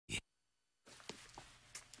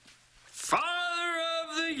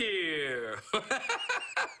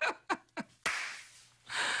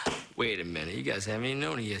Wait a minute. You guys haven't even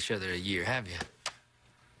known each other a year, have you?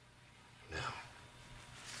 No.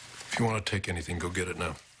 If you want to take anything, go get it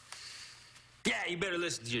now. Yeah, you better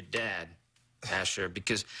listen to your dad, Asher,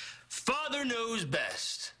 because father knows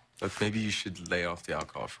best. Look, maybe you should lay off the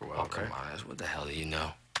alcohol for a while. Oh, come on. Ash. What the hell do you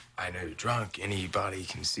know? I know you're drunk. Anybody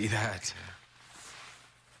can see that.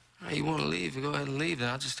 All right, you want to leave? Go ahead and leave. Then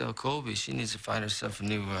I'll just tell Colby she needs to find herself a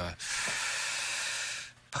new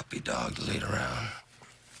puppy dog to lead around.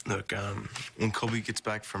 Look, when Colby gets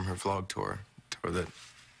back from her vlog tour that,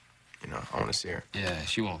 I want to see her. Yeah,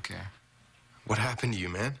 she won't care. What happened to you,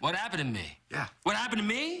 man? What happened to me? Yeah. What happened to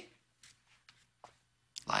me?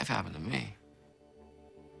 Life happened to me.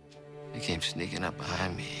 He came sneaking up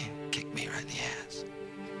behind me and kicked me right in the ass.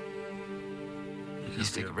 You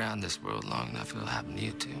stick around this world long enough, it'll happen to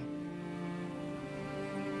you, too.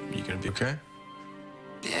 You gonna be okay?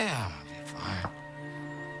 Yeah, I'm gonna be fine.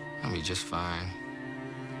 I'll be just fine.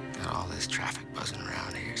 Got all this traffic buzzing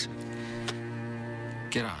around here, so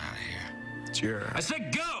get on out of here. It's your... I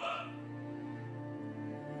said go!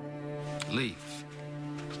 Leave.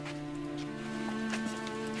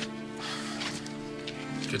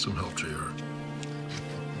 Get some help, JR.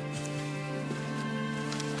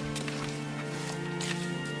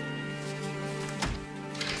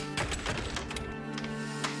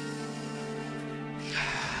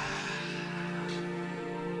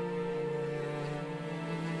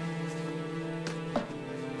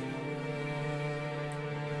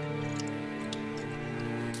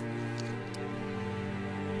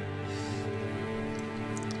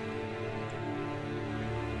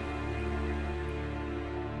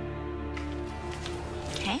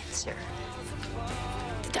 Cancer.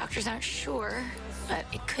 The doctors aren't sure, but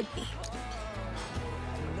it could be.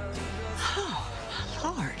 Oh,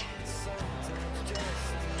 Lord.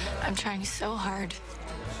 I'm trying so hard,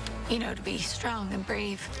 to be strong and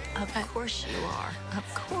brave. Of course you are. Of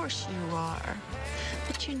course you are.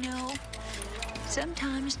 But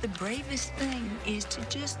sometimes the bravest thing is to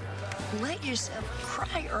just let yourself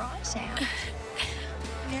cry your eyes out.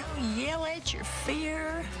 Yell at your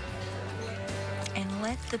fear. And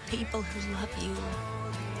let the people who love you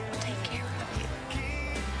take care of you.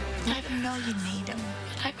 Let them know you need them.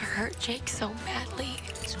 I've hurt Jake so badly.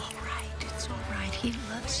 It's all right. It's all right. He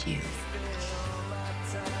loves you.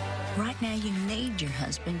 Right now, you need your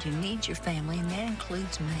husband, you need your family, and that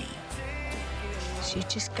includes me. So you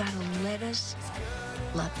just gotta let us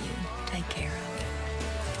love you, take care of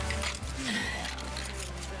you.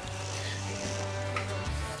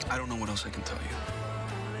 I don't know what else I can tell you.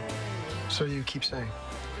 So you keep saying?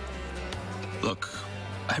 Look,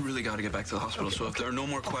 I really got to get back to the hospital, so if there are no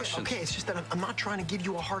more questions... Okay, it's just that I'm not trying to give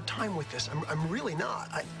you a hard time with this. I'm really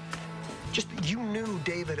not. You knew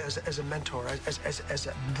David as a mentor, as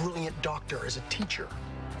a brilliant doctor, as a teacher.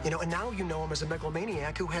 And now you know him as a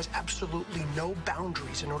megalomaniac who has absolutely no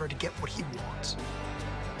boundaries in order to get what he wants.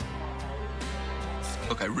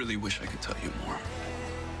 Look, I really wish I could tell you more,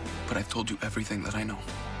 but I've told you everything that I know.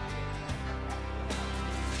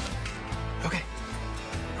 Okay.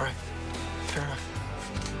 All right. Fair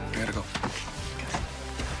enough. I gotta go.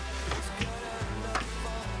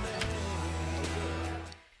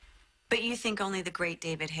 But you think only the great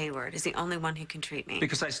David Hayward is the only one who can treat me?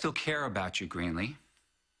 Because I still care about you, Greenlee.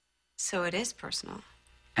 So it is personal.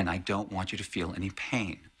 And I don't want you to feel any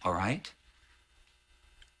pain, all right?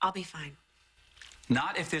 I'll be fine.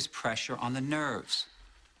 Not if there's pressure on the nerves.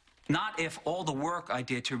 Not if all the work I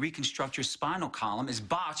did to reconstruct your spinal column is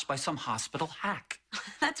botched by some hospital hack.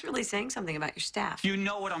 That's really saying something about your staff. You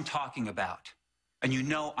know what I'm talking about. And you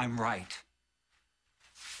know I'm right.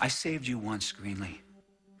 I saved you once, Greenlee.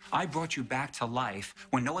 I brought you back to life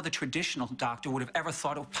when no other traditional doctor would have ever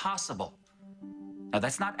thought it possible. Now,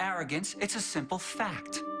 that's not arrogance. It's a simple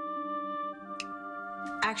fact.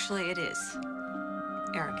 Actually, it is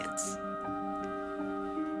arrogance.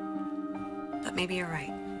 But maybe you're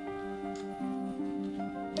right.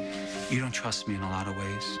 You don't trust me in a lot of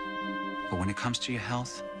ways. But when it comes to your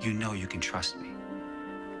health, you know you can trust me.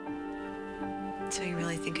 So you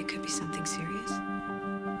really think it could be something serious?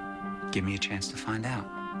 Give me a chance to find out.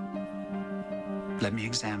 Let me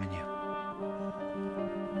examine you.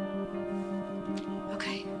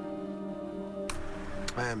 Okay.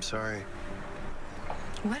 I am sorry.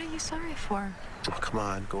 What are you sorry for? Oh, come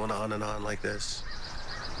on, going on and on like this.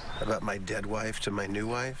 About my dead wife to my new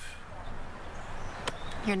wife?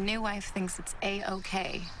 Your new wife thinks it's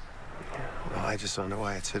A-okay. Well, I just don't know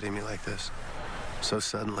why it's hitting me like this. So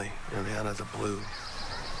suddenly, out of the blue.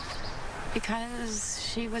 Because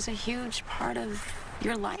she was a huge part of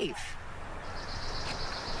your life.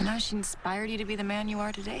 You know, she inspired you to be the man you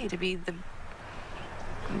are today, to be the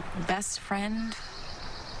best friend,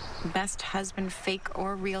 best husband, fake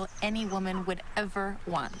or real, any woman would ever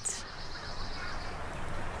want.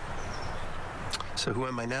 So who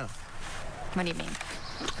am I now? What do you mean?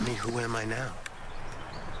 I mean, who am I now?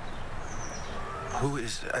 Who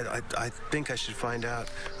is... I think I should find out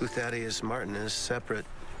who Thaddeus Martin is separate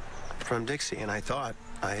from Dixie, and I thought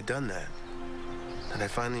I had done that. And I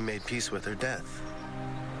finally made peace with her death.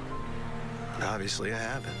 And obviously I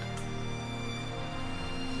haven't.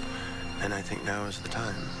 And I think now is the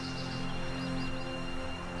time.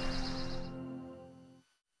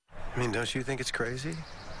 I mean, don't you think it's crazy?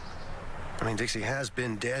 I mean, Dixie has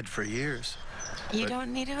been dead for years. You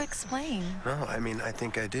don't need to explain. No, I mean, I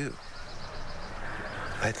think I do.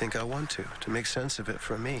 I think I want to make sense of it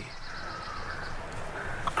for me.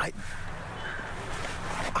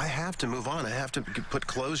 I have to move on. I have to put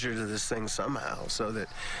closure to this thing somehow so that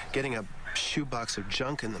getting a shoebox of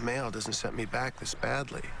junk in the mail doesn't set me back this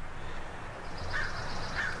badly.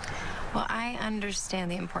 Well, I understand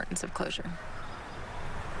the importance of closure.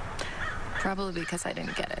 Probably because I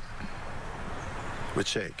didn't get it. With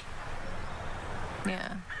Shake?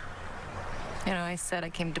 Yeah. You know, I said I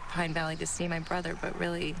came to Pine Valley to see my brother, but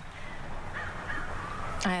really,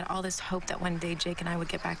 I had all this hope that one day Jake and I would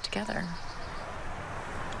get back together.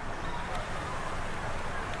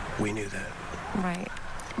 We knew that. Right.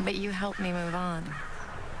 But you helped me move on.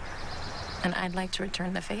 And I'd like to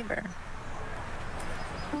return the favor.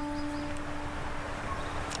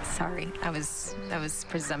 Sorry, that was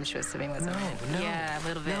presumptuous of me, wasn't it? No. Yeah, a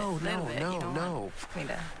little bit. No. Me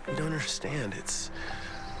to... You don't understand. It's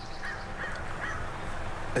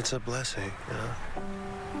a blessing, you know?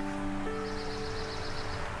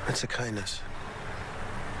 It's a kindness.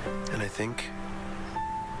 And I think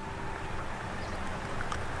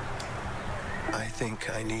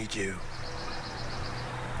I need you.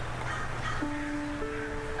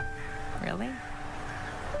 Really?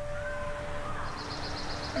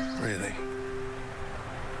 Really.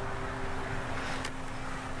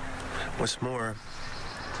 What's more,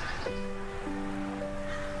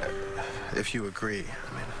 if you agree,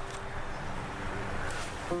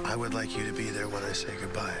 I would like you to be there when I say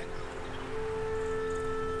goodbye.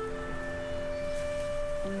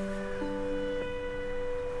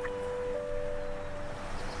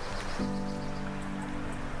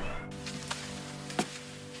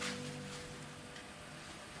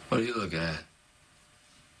 What are you looking at?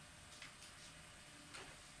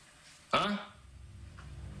 Huh?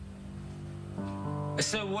 I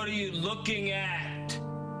said, what are you looking at?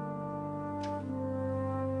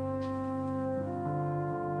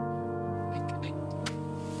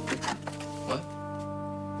 What?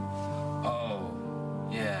 Oh,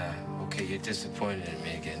 yeah. Okay, you're disappointed in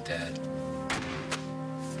me again, Dad.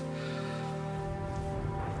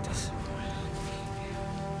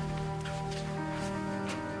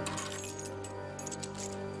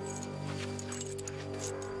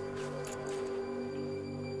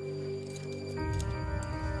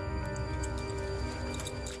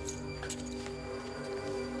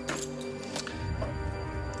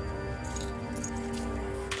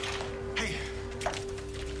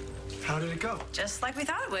 How did it go? Just like we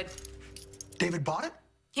thought it would. David bought it?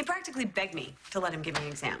 He practically begged me to let him give me an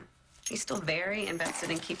exam. He's still very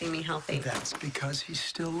invested in keeping me healthy. That's because he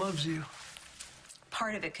still loves you.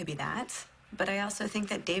 Part of it could be that, but I also think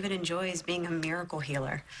that David enjoys being a miracle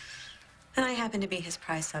healer. And I happen to be his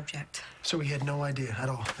prize subject. So he had no idea at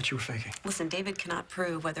all that you were faking? Listen, David cannot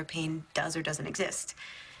prove whether pain does or doesn't exist.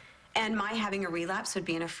 And my having a relapse would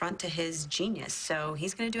be an affront to his genius, so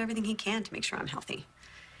he's going to do everything he can to make sure I'm healthy.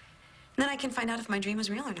 And then I can find out if my dream was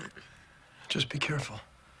real or not. Just be careful.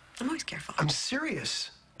 I'm always careful. I'm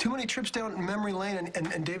serious. Too many trips down memory lane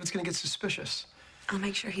and David's gonna get suspicious. I'll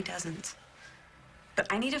make sure he doesn't.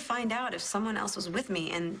 But I need to find out if someone else was with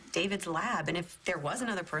me in David's lab, and if there was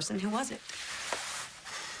another person, who was it?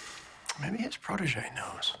 Maybe his protege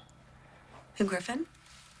knows. Who, Griffin?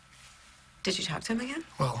 Did you talk to him again?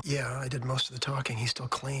 Well, yeah, I did most of the talking. He still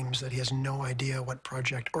claims that he has no idea what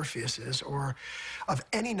Project Orpheus is or of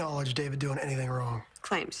any knowledge David doing anything wrong.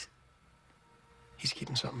 Claims. He's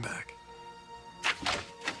keeping something back.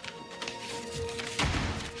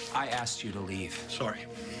 I asked you to leave. Sorry.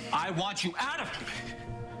 I want you out of here.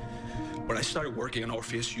 When I started working on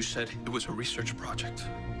Orpheus, you said it was a research project.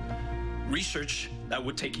 Research that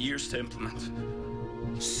would take years to implement.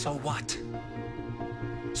 So what?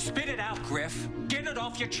 Spit it out, Griff. Get it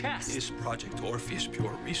off your chest. Is Project Orpheus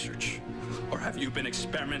pure research? Or have you been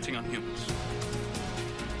experimenting on humans?